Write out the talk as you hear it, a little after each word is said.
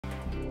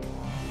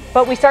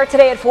But we start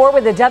today at 4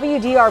 with the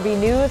WDRB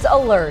News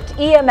alert.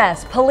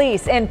 EMS,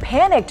 police, and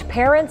panicked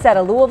parents at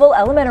a Louisville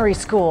Elementary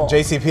School.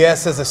 JCPS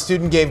says a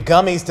student gave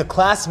gummies to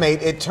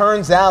classmate. It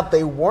turns out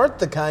they weren't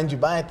the kind you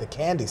buy at the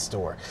candy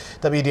store.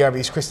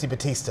 WDRB's Christy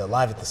Batista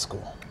live at the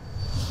school.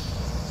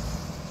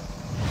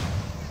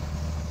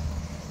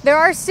 There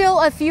are still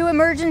a few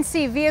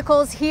emergency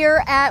vehicles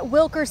here at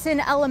Wilkerson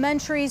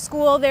Elementary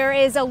School. There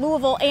is a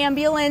Louisville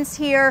ambulance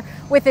here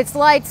with its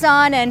lights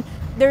on, and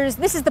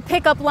this is the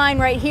pickup line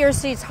right here,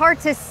 so it's hard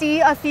to see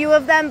a few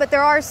of them, but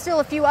there are still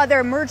a few other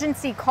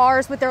emergency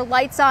cars with their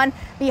lights on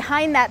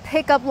behind that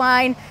pickup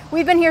line.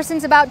 We've been here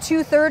since about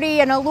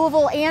 2:30, and a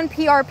Louisville and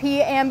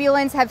PRP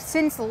ambulance have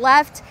since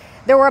left.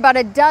 There were about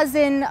a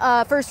dozen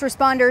first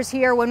responders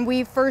here when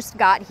we first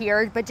got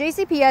here, but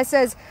JCPS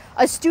says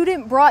a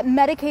student brought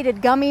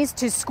medicated gummies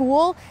to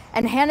school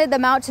and handed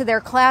them out to their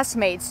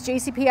classmates.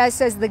 JCPS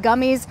says the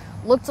gummies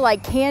looked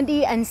like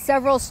candy and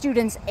several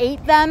students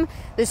ate them.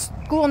 The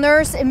school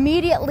nurse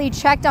immediately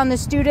checked on the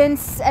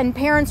students and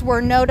parents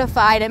were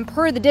notified, and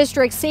per the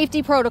district's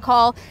safety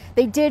protocol,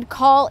 they did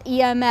call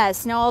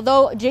EMS. Now,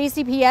 although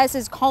JCPS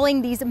is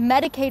calling these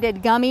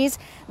medicated gummies,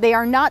 they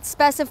are not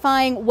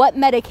specifying what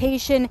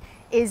medication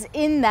is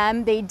in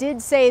them. They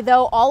did say,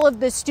 though, all of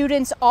the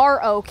students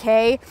are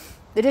okay.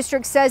 The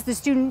district says the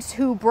students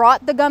who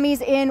brought the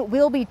gummies in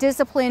will be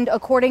disciplined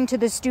according to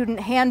the student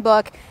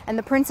handbook, and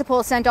the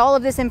principal sent all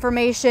of this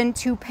information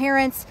to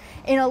parents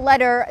in a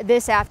letter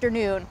this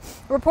afternoon.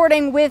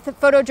 Reporting with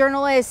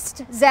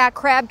photojournalist Zach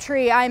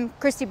Crabtree, I'm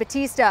Christy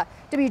Batista,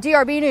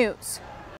 WDRB News.